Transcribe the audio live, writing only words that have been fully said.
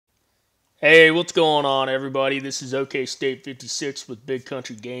Hey, what's going on, everybody? This is OK State 56 with Big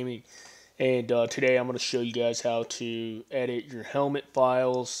Country Gaming, and today I'm going to show you guys how to edit your helmet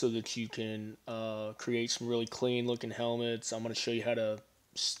files so that you can create some really clean looking helmets. I'm going to show you how to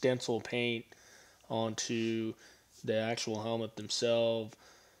stencil paint onto the actual helmet themselves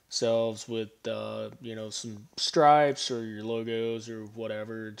with some stripes or your logos or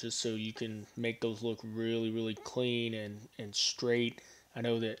whatever, just so you can make those look really clean and straight. I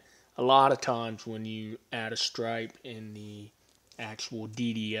know that a lot of times when you add a stripe in the actual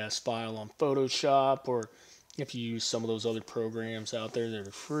DDS file on Photoshop, or if you use some of those other programs out there that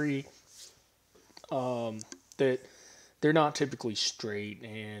are free, that they're not typically straight,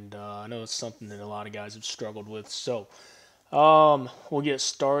 and I know it's something that a lot of guys have struggled with. So we'll get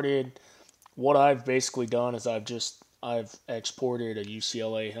started. What I've basically done is I've exported a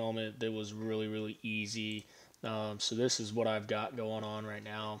UCLA helmet that was really easy. So this is what I've got going on right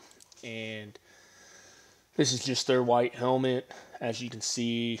now, and this is just their white helmet. As you can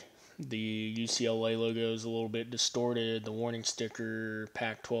see, the UCLA logo is a little bit distorted. The warning sticker,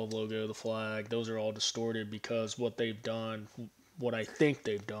 Pac-12 logo, the flag, those are all distorted because what they've done, what I think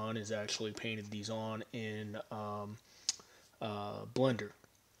they've done, is actually painted these on in Blender.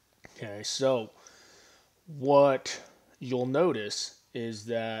 Okay, so what you'll notice is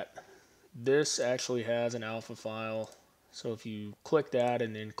that this actually has an alpha file. So if you click that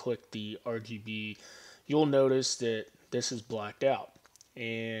and then click the RGB, you'll notice that this is blacked out,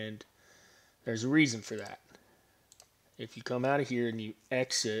 and there's a reason for that. If you come out of here and you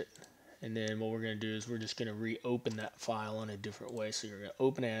exit, and then what we're going to do is we're just going to reopen that file in a different way. So you're going to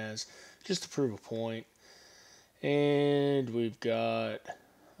open as, just to prove a point, and we've got,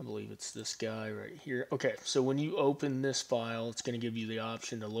 I believe it's this guy right here. Okay, so when you open this file, it's going to give you the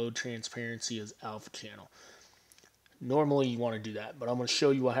option to load transparency as alpha channel. Normally you want to do that, but I'm going to show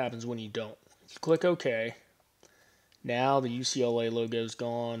you what happens when you don't. If you click OK, now the UCLA logo is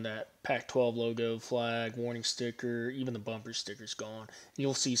gone, that Pac-12 logo, flag, warning sticker, even the bumper sticker is gone.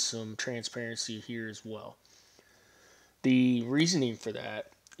 You'll see some transparency here as well. The reasoning for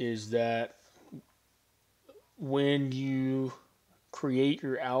that is that when you create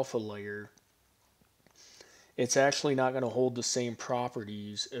your alpha layer, it's actually not going to hold the same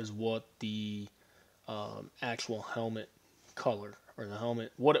properties as what the actual helmet color, or the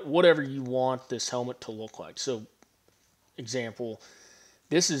helmet, whatever you want this helmet to look like. So example,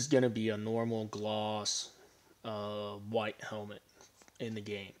 this is going to be a normal gloss white helmet in the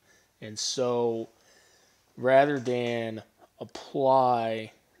game, and so rather than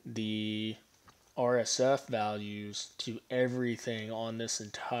apply the RSF values to everything on this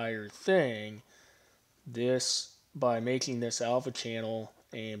entire thing, this, by making this alpha channel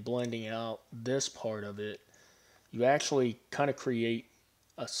and blending out this part of it, you actually kind of create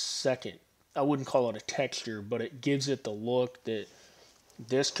a second, I wouldn't call it a texture, but it gives it the look that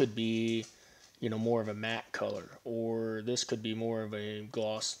this could be, more of a matte color, or this could be more of a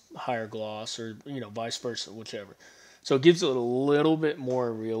gloss, higher gloss, or, vice versa, whichever. So it gives it a little bit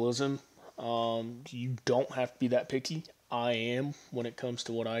more realism. You don't have to be that picky. I am when it comes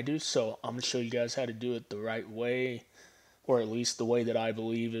to what I do. So I'm going to show you guys how to do it the right way, or at least the way that I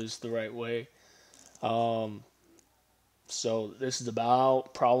believe is the right way. So this is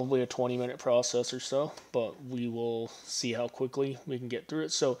about probably a 20-minute process or so, but we will see how quickly we can get through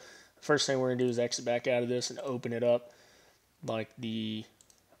it. So the first thing we're going to do is exit back out of this and open it up like the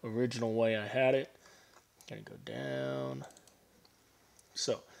original way I had it. Going to go down.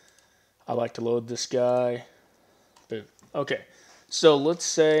 So I like to load this guy. Boom. Okay. So let's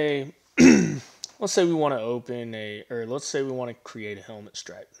say let's say we want to open let's say we want to create a helmet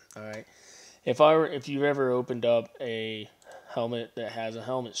stripe. All right. If you've ever opened up a helmet that has a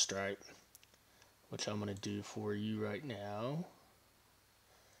helmet stripe, which I'm going to do for you right now.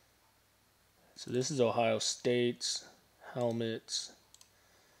 So this is Ohio State's helmets,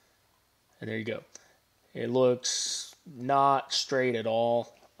 and there you go. It looks not straight at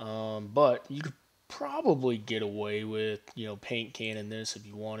all, but you could probably get away with, paint canning this if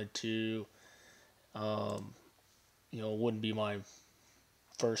you wanted to. It wouldn't be my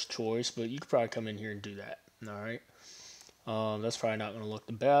first choice, but you could probably come in here and do that. All right. That's probably not going to look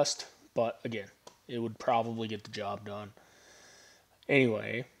the best, but again, it would probably get the job done.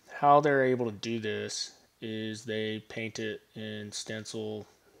 Anyway, how they're able to do this is they paint it in stencil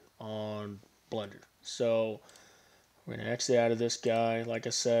on Blender. So we're going to exit out of this guy. Like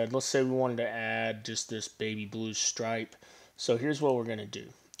I said, let's say we wanted to add just this baby blue stripe. So here's what we're going to do.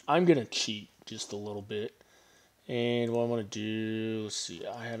 I'm going to cheat just a little bit. And what I'm going to do, let's see,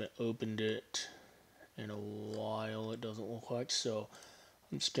 I haven't opened it in a while, it doesn't look like. So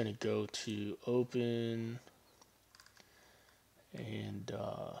I'm just going to go to open and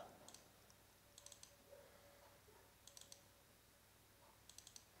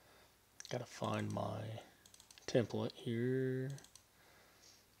gotta find my template here.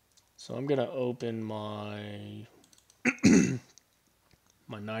 So I'm gonna open my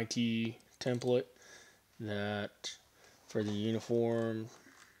my Nike template that for the uniform.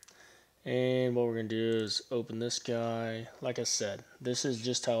 And what we're going to do is open this guy. Like I said, this is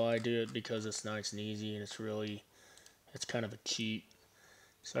just how I do it because it's nice and easy and it's kind of a cheat.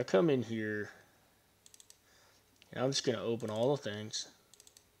 So I come in here and I'm just going to open all the things.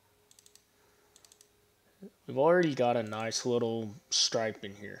 We've already got a nice little stripe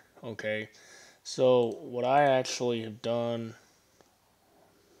in here, okay? So what I actually have done,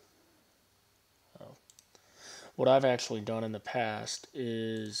 what I've actually done in the past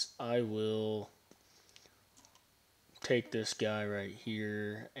is I will take this guy right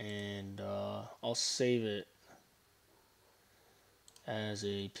here and I'll save it as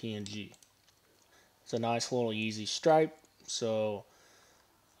a PNG. It's a nice little easy stripe. So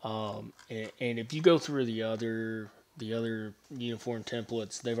and if you go through the other uniform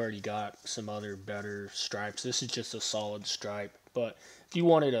templates, they've already got some other better stripes. This is just a solid stripe, but if you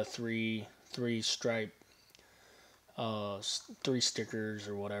wanted a three stripe, three stickers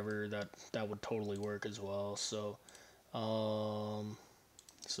or whatever, that would totally work as well. So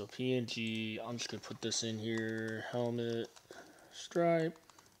so PNG, I'm just gonna put this in here, helmet stripe,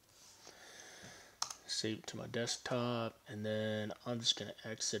 save it to my desktop, and then I'm just gonna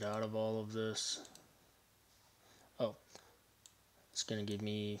exit out of all of this. Oh, it's gonna give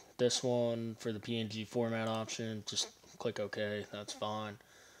me this one for the PNG format option. Just click OK, that's fine.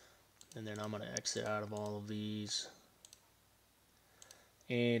 And then I'm gonna exit out of all of these.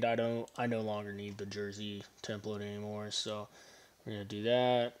 And I no longer need the jersey template anymore, so we're gonna do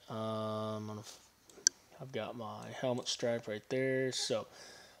that. I've got my helmet stripe right there, so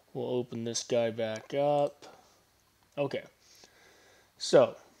we'll open this guy back up. Okay,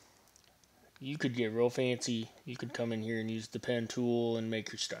 so you could get real fancy. You could come in here and use the pen tool and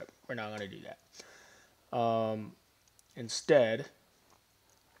make your stripe. We're not gonna do that. Instead,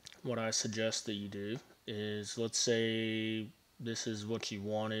 what I suggest that you do is, let's say this is what you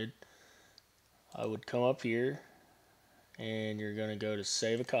wanted. I would come up here and you're going to go to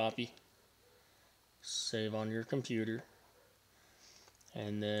save a copy, save on your computer,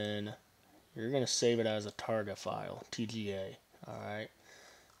 and then you're going to save it as a Targa file, TGA. Alright,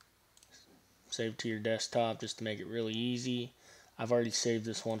 save it to your desktop just to make it really easy. I've already saved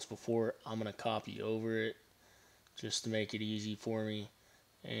this once before. I'm going to copy over it just to make it easy for me,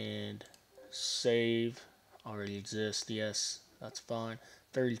 and save already exists. Yes, that's fine.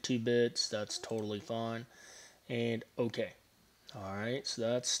 32 bits, that's totally fine. And okay. Alright, so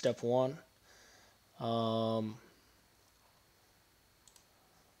that's step one. And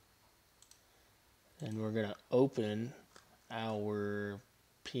we're going to open our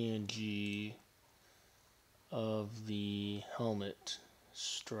PNG of the helmet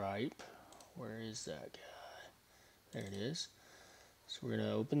stripe. Where is that guy? There it is. So we're going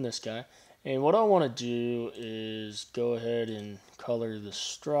to open this guy. And what I want to do is go ahead and color the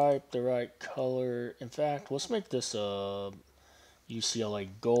stripe the right color. In fact, let's make this a UCLA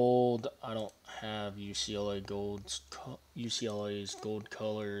gold. I don't have UCLA's gold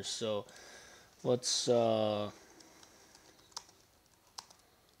colors, so let's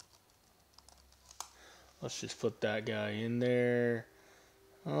just put that guy in there.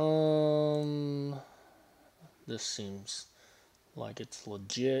 This seems like it's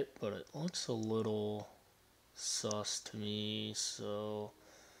legit, but it looks a little sus to me, so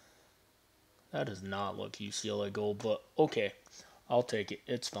that does not look UCLA gold, but okay, I'll take it.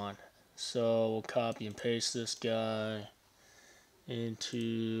 It's fine. So we'll copy and paste this guy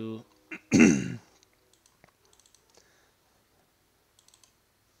into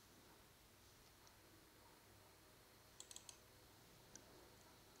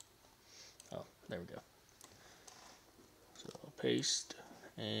oh, there we go. So paste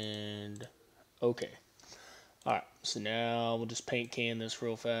and okay. Alright, so now we'll just paint can this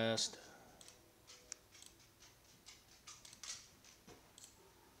real fast.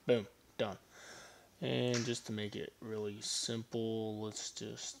 Boom, done. And just to make it really simple, let's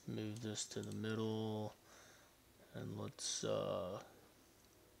just move this to the middle, and let's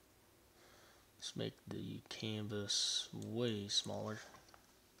make the canvas way smaller.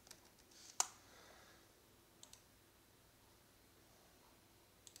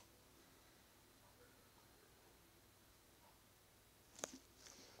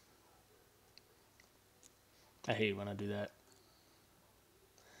 I hate when I do that.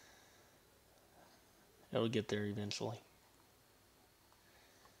 It'll get there eventually.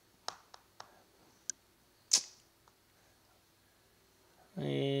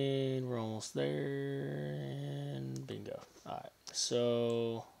 And we're almost there, and bingo. Alright,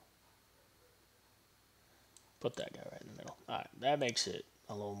 so put that guy right in the middle. Alright, that makes it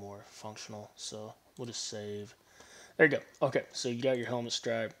a little more functional, so we'll just save. There you go. Okay, so you got your helmet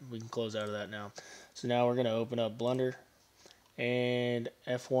stripe. We can close out of that now. So now we're going to open up Blender, and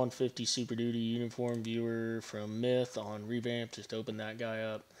F-150 Super Duty Uniform Viewer from Myth on Revamp. Just open that guy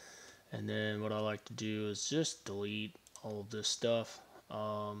up, and then what I like to do is just delete all of this stuff.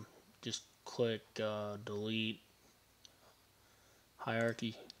 Just click delete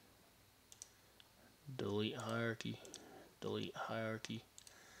hierarchy, delete hierarchy, delete hierarchy.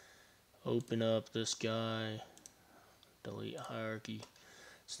 Open up this guy, delete hierarchy.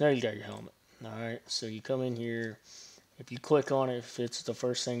 So now you got your helmet. Alright, so you come in here. If you click on it, if it's the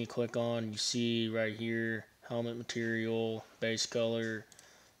first thing you click on, you see right here, helmet material, base color.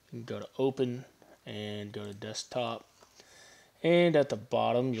 You can go to open and go to desktop. And at the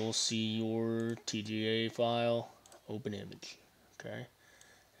bottom, you'll see your TGA file, open image. Okay.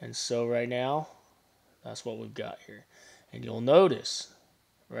 And so right now, that's what we've got here. And you'll notice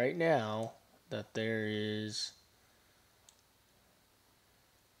right now that there is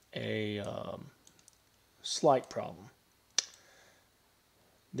a slight problem.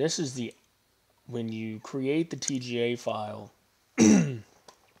 This is when you create the TGA file,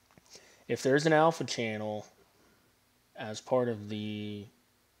 if there's an alpha channel as part of the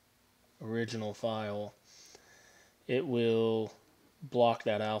original file, it will block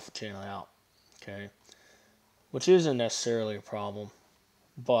that alpha channel out, okay? Which isn't necessarily a problem,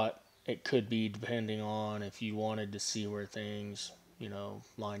 but it could be depending on if you wanted to see where things,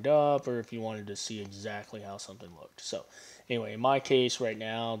 lined up, or if you wanted to see exactly how something looked. So anyway, in my case right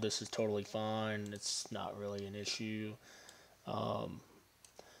now, this is totally fine. It's not really an issue.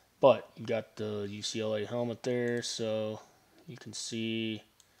 But you got the UCLA helmet there, so you can see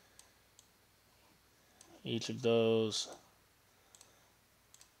each of those.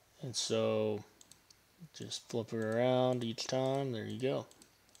 And so just flip it around each time. There you go.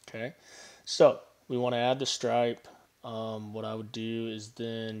 Okay. So we want to add the stripe. What I would do is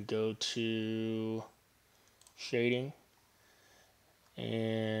then go to shading,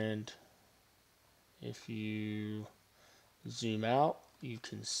 and if you zoom out, you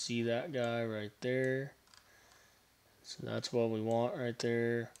can see that guy right there. So that's what we want right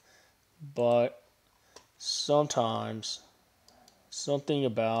there. But sometimes something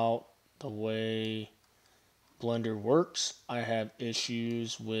about the way Blender works, I have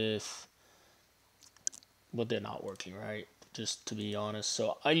issues with it not working right, just to be honest.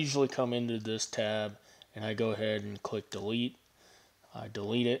 So I usually come into this tab and I go ahead and click delete. I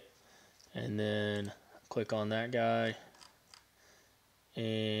delete it and then click on that guy,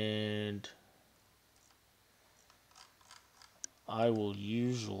 and I will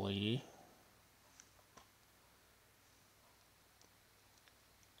usually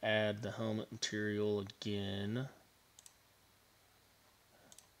add the helmet material again.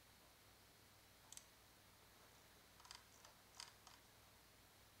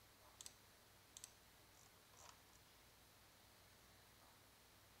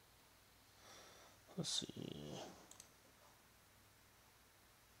 Let's see.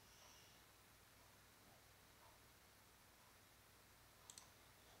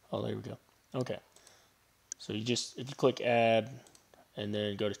 Oh, there we go. Okay. So if you click add and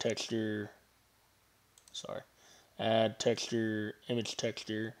then go to texture, add texture, image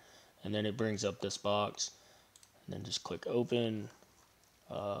texture, and then it brings up this box, and then just click open,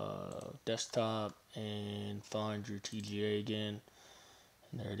 desktop, and find your TGA again,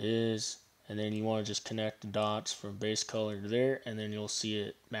 and there it is. And then you want to just connect the dots from base color to there, and then you'll see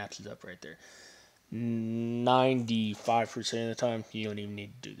it matches up right there. 95% of the time, you don't even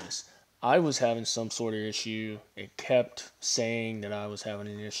need to do this. I was having some sort of issue. It kept saying that I was having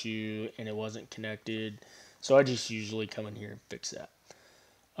an issue and it wasn't connected. So I just usually come in here and fix that.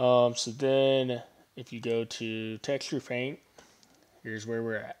 So then if you go to texture paint, here's where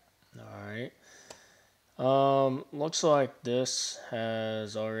we're at. Alright. Looks like this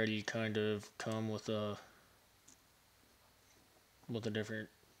has already kind of come with a different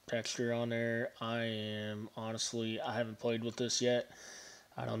texture on there. I haven't played with this yet.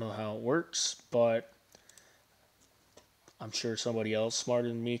 I don't know how it works, but I'm sure somebody else smarter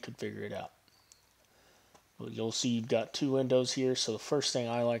than me could figure it out. But you'll see you've got two windows here. So the first thing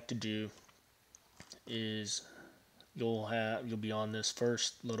I like to do is you'll be on this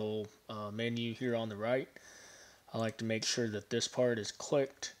first little menu here on the right. I like to make sure that this part is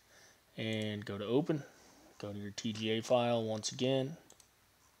clicked and go to open. Go to your TGA file once again.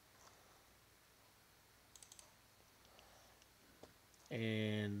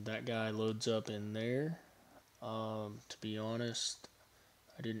 And that guy loads up in there. To be honest,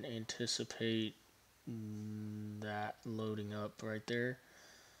 I didn't anticipate that loading up right there.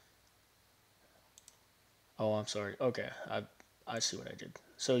 Oh, I'm sorry. Okay, I see what I did.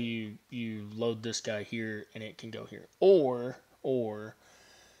 So you load this guy here, and it can go here, or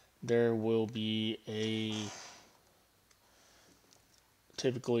there will be a,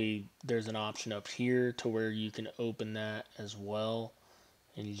 typically there's an option up here to where you can open that as well,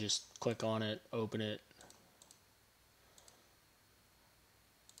 and you just click on it, open it.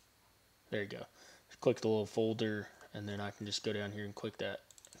 There you go. Click the little folder, and then I can just go down here and click that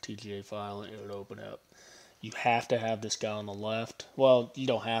TGA file, and it would open up. You have to have this guy on the left. Well, you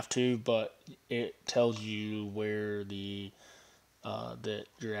don't have to, but it tells you where the that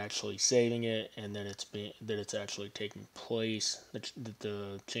you're actually saving it, and that it's actually taking place. That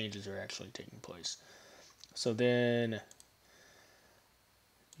the changes are actually taking place. So then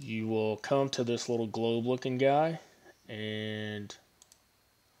you will come to this little globe-looking guy, and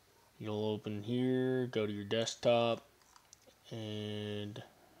you'll open here, go to your desktop, and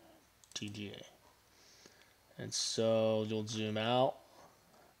TGA. And so you'll zoom out,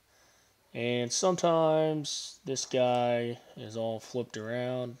 and sometimes this guy is all flipped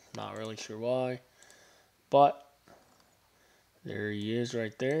around, not really sure why, but there he is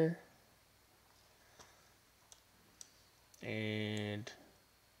right there. And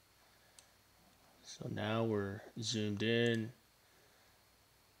so now we're zoomed in.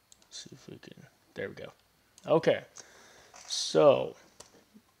 Let's see if we can, there we go. Okay, so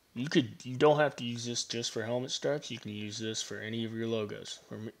you don't have to use this just for helmet stripes. You can use this for any of your logos.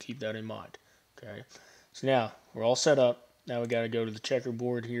 Keep that in mind. Okay. So now we're all set up. Now we got to go to the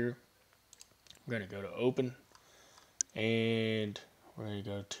checkerboard here. We're going to go to open, and we're going to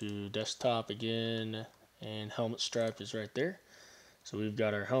go to desktop again, and helmet stripe is right there. So we've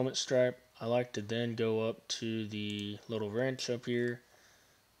got our helmet stripe. I like to then go up to the little wrench up here,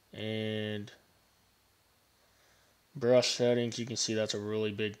 and brush settings. You can see that's a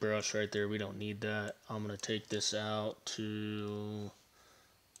really big brush right there. We don't need that. I'm going to take this out to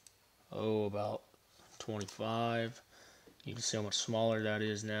about 25. You can see how much smaller that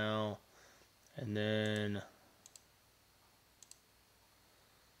is now. And then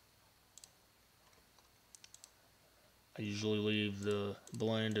I usually leave the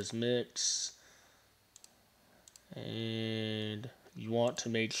blend as mix. And you want to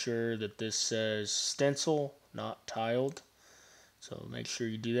make sure that this says stencil, not tiled. So make sure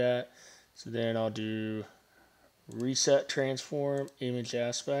you do that. So then I'll do reset transform image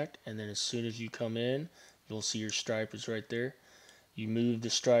aspect, and then as soon as you come in, you'll see your stripe is right there. You move the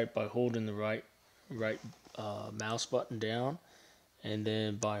stripe by holding the right mouse button down, and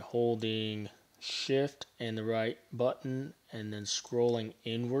then by holding shift and the right button and then scrolling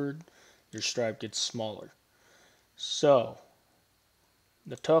inward, your stripe gets smaller. So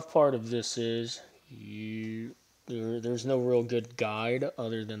the tough part of this is there's no real good guide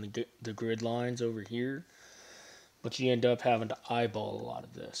other than the grid lines over here, but you end up having to eyeball a lot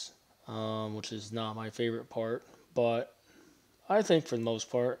of this, which is not my favorite part. But I think for the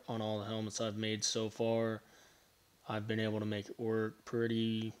most part, on all the helmets I've made so far, I've been able to make it work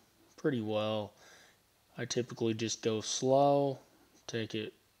pretty well. I typically just go slow, take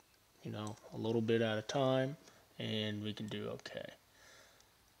it, a little bit at a time, and we can do okay.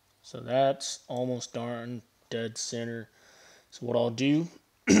 So that's almost darn dead center. So what I'll do,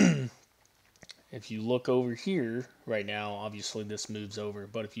 if you look over here, right now, obviously this moves over,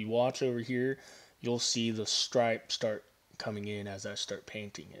 but if you watch over here, you'll see the stripe start coming in as I start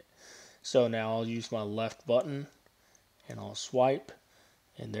painting it. So now I'll use my left button, and I'll swipe,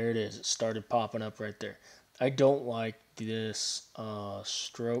 and there it is. It started popping up right there. I don't like this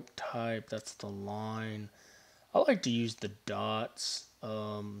stroke type. That's the line. I like to use the dots.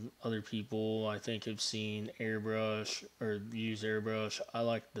 Other people, I think, have seen airbrush or use airbrush. I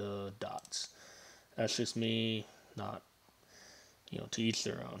like the dots. That's just me, not, to each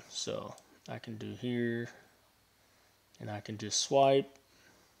their own. So I can do here, and I can just swipe.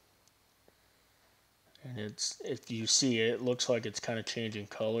 And if you see it, it looks like it's kind of changing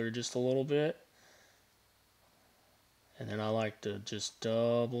color just a little bit. And then I like to just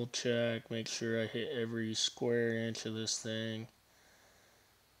double check, make sure I hit every square inch of this thing.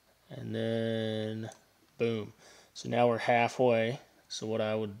 And then, boom. So now we're halfway. So what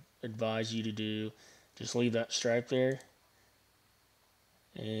I would advise you to do, just leave that stripe there.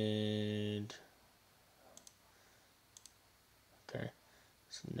 And, okay.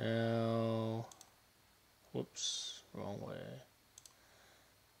 So now, Whoops, wrong way.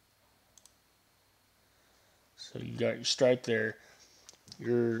 So you got your stripe there.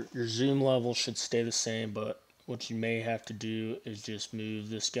 Your zoom level should stay the same, but what you may have to do is just move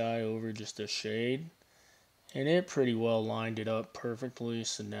this guy over just a shade. And it pretty well lined it up perfectly,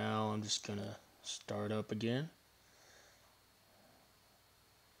 so now I'm just going to start up again.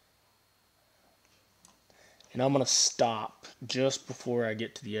 And I'm going to stop just before I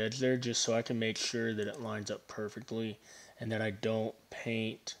get to the edge there, just so I can make sure that it lines up perfectly and that I don't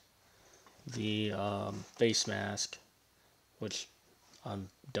paint the face mask, which I'm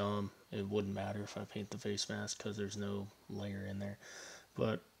dumb. It wouldn't matter if I paint the face mask because there's no layer in there.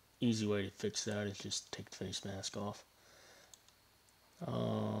 But easy way to fix that is just take the face mask off.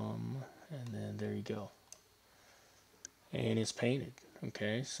 And then there you go. And it's painted.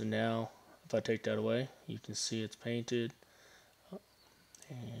 Okay, so now if I take that away, you can see it's painted.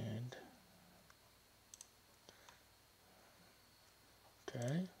 And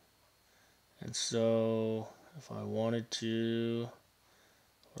okay. And so if I wanted to,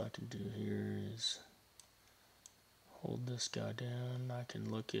 what I can do here is hold this guy down. I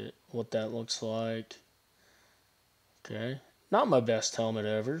can look at what that looks like. Okay, not my best helmet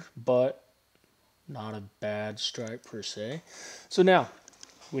ever, but not a bad stripe per se. So now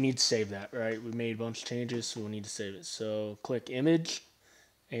we need to save that, right? We made a bunch of changes, so we need to save it. So click image,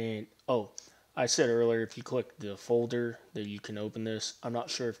 and oh, I said earlier if you click the folder that you can open this. I'm not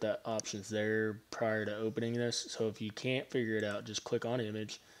sure if that option's there prior to opening this, so if you can't figure it out, just click on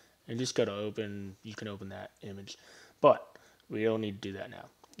image and just go to open. You can open that image, but we don't need to do that now.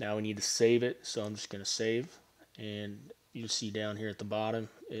 Now we need to save it, so I'm just going to save, and you see down here at the bottom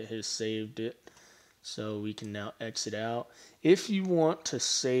it has saved it. So we can now exit out. If you want to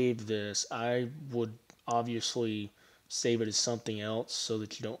save this, I would obviously save it as something else so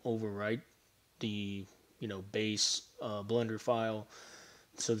that you don't overwrite the base Blender file,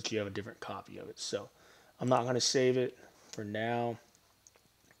 so that you have a different copy of it. So I'm not going to save it for now.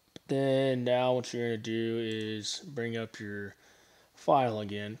 Then now what you're going to do is bring up your file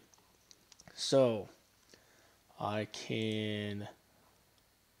again. So I can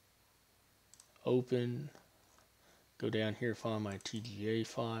open, go down here, find my TGA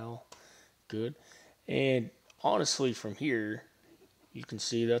file. Good. And honestly, from here you can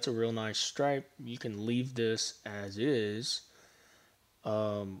see that's a real nice stripe. You can leave this as is.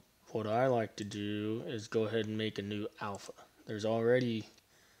 What I like to do is go ahead and make a new alpha. There's already,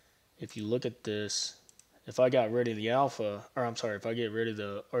 if you look at this, if I got rid of the alpha, or I'm sorry, if I get rid of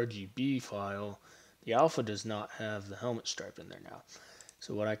the RGB file, the alpha does not have the helmet stripe in there now.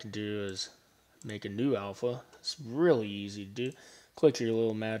 So what I can do is make a new alpha. It's really easy to do. Click your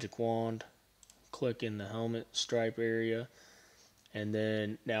little magic wand, click in the helmet stripe area, and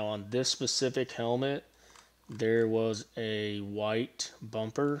then now on this specific helmet there was a white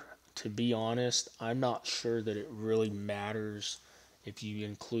bumper. To be honest, I'm not sure that it really matters if you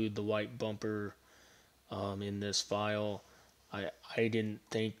include the white bumper in this file. I didn't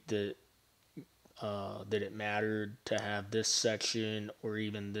think that that it mattered to have this section or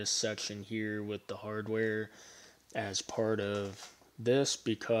even this section here with the hardware as part of this,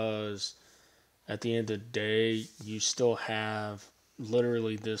 because at the end of the day you still have,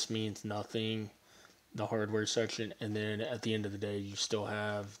 literally this means nothing, the hardware section, and then at the end of the day you still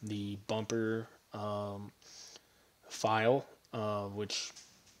have the bumper file, which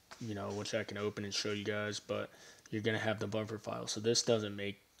I can open and show you guys, but you're gonna have the bumper file. So this doesn't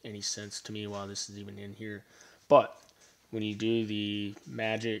make any sense to me why this is even in here. But when you do the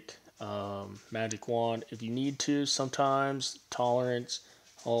magic wand, if you need to, sometimes tolerance,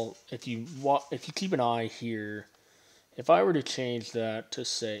 if you keep an eye here, if I were to change that to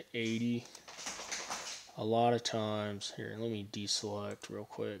say 80, a lot of times, here, let me deselect real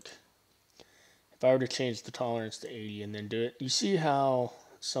quick. If I were to change the tolerance to 80 and then do it, you see how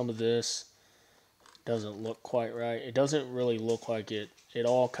some of this doesn't look quite right? It doesn't really look like it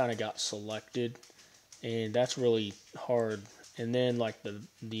all kind of got selected, and that's really hard. And then like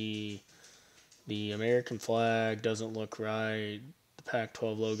the American flag doesn't look right. The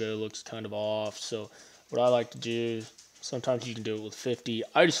Pac-12 logo looks kind of off. So what I like to do, sometimes you can do it with 50.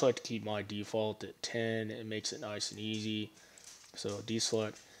 I just like to keep my default at 10. It makes it nice and easy. So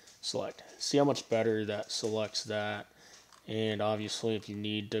deselect, select. See how much better that selects that. And obviously if you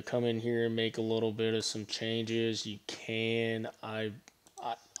need to come in here and make a little bit of some changes, you can. I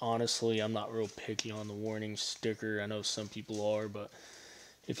honestly, I'm not real picky on the warning sticker. I know some people are, but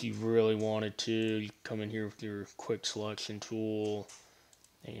if you really wanted to, you come in here with your quick selection tool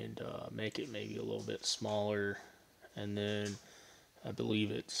and make it maybe a little bit smaller. And then I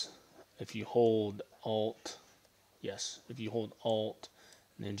believe it's if you hold Alt, if you hold Alt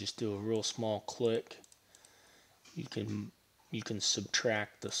and then just do a real small click, you can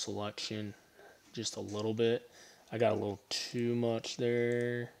subtract the selection just a little bit. I got a little too much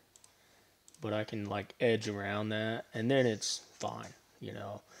there, but I can like edge around that, and then it's fine, you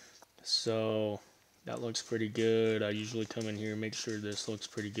know. So that looks pretty good. I usually come in here and make sure this looks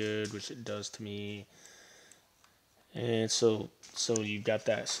pretty good, which it does to me. And so you've got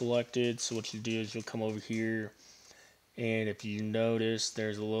that selected. So what you do is you'll come over here, and if you notice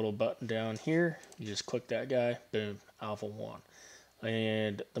there's a little button down here, you just click that guy, boom, Alpha 1.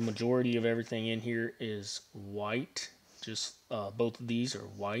 And the majority of everything in here is white. Just both of these are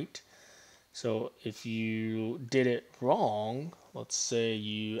white. So if you did it wrong, let's say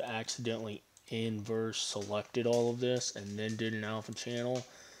you accidentally inverse selected all of this and then did an alpha channel,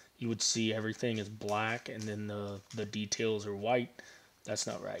 you would see everything is black and then the details are white. That's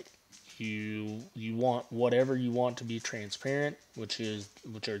not right. You want whatever you want to be transparent, which are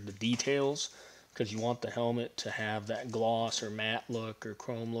the details, because you want the helmet to have that gloss or matte look or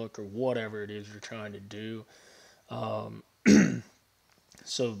chrome look or whatever it is you're trying to do.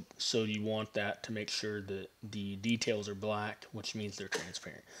 So you want that to make sure that the details are black, which means they're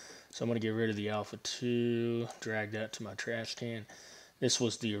transparent. So I'm going to get rid of the Alpha 2, drag that to my trash can. This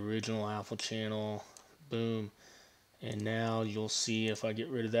was the original Alpha channel. Boom. And now you'll see if I get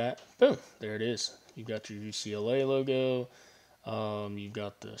rid of that, boom, there it is. You've got your UCLA logo. You've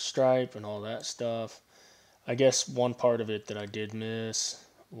got the stripe and all that stuff. I guess one part of it that I did miss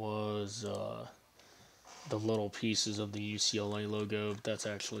was the little pieces of the UCLA logo. That's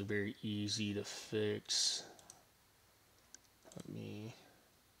actually very easy to fix. Let me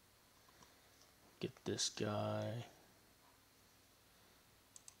get this guy.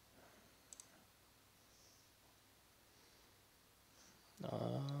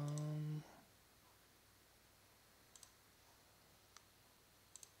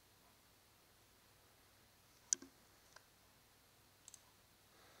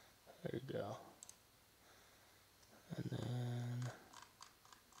 There you go. And then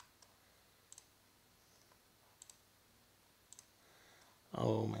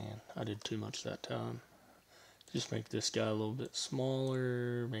oh man, I did too much that time. Just make this guy a little bit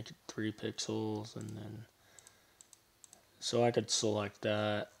smaller, make it 3 pixels, and then so I could select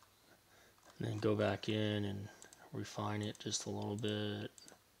that and then go back in and refine it just a little bit.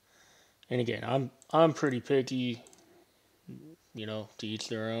 And again, I'm pretty picky, you know, to each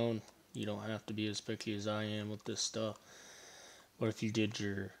their own. You don't have to be as picky as I am with this stuff. But if you did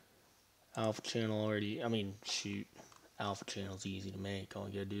your alpha channel already, I mean, shoot, alpha channel is easy to make. All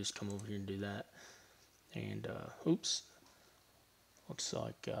you gotta do is come over here and do that. And oops, looks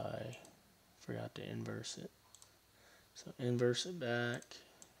like I forgot to inverse it. So inverse it back,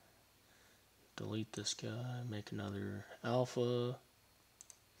 delete this guy, make another alpha.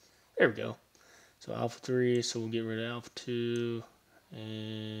 There we go. So alpha 3, so we'll get rid of alpha 2,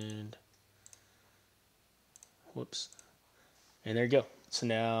 and whoops. And there you go. So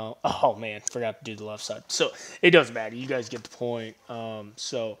now, oh man, forgot to do the left side. So it doesn't matter. You guys get the point.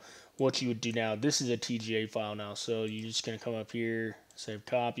 So what you would do now, this is a TGA file now. So you're just going to come up here, save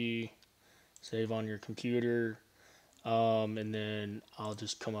copy, save on your computer. And then I'll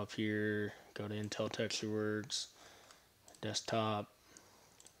just come up here, go to Intel TextureWorks, desktop,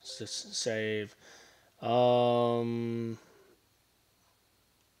 save.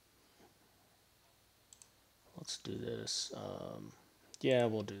 Let's do this. Yeah,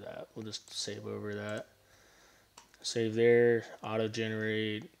 we'll do that. We'll just save over that. Save there, auto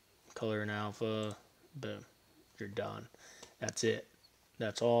generate, color and alpha, boom, you're done. That's it.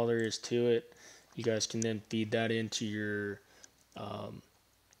 That's all there is to it. You guys can then feed that into your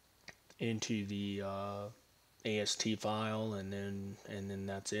into the AST file, and then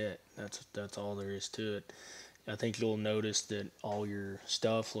that's it. That's all there is to it. I think you'll notice that all your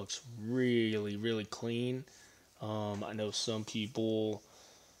stuff looks really clean. I know some people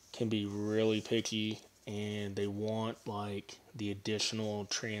can be really picky and they want like the additional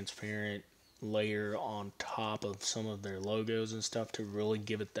transparent layer on top of some of their logos and stuff to really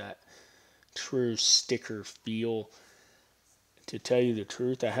give it that true sticker feel. To tell you the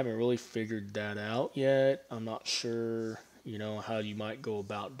truth, I haven't really figured that out yet. I'm not sure, you know, how you might go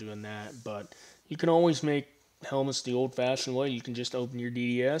about doing that, but you can always make helmets the old-fashioned way. You can just open your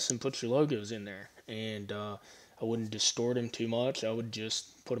DDS and put your logos in there, and I wouldn't distort them too much. I would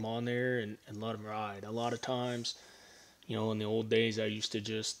just put them on there and let them ride. A lot of times, you know, in the old days, I used to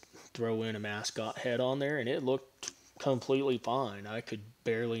just throw in a mascot head on there, and it looked completely fine. I could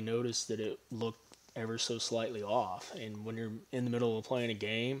barely notice that it looked ever so slightly off. And when you're in the middle of playing a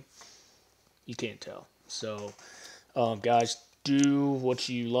game, you can't tell. So, guys, do what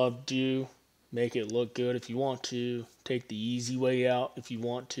you love to do. Make it look good if you want to. Take the easy way out if you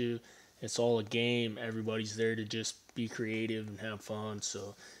want to. It's all a game. Everybody's there to just be creative and have fun.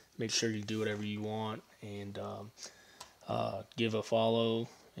 So make sure you do whatever you want, and give a follow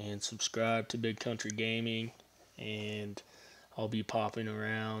and subscribe to Big Country Gaming. And I'll be popping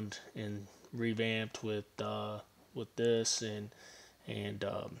around and revamped with this, and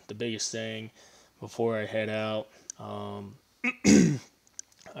the biggest thing before I head out, I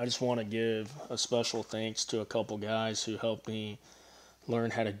just want to give a special thanks to a couple guys who helped me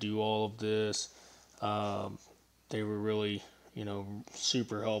learn how to do all of this. Um, they were really,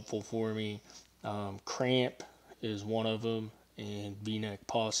 super helpful for me. Cramp is one of them, and V-Neck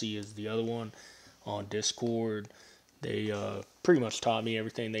Posse is the other one on Discord. They pretty much taught me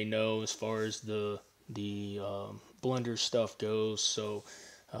everything they know as far as the blender stuff goes. So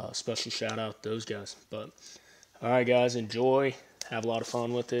special shout out to those guys. But all right, guys, enjoy. Have a lot of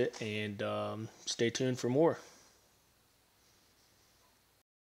fun with it, and stay tuned for more.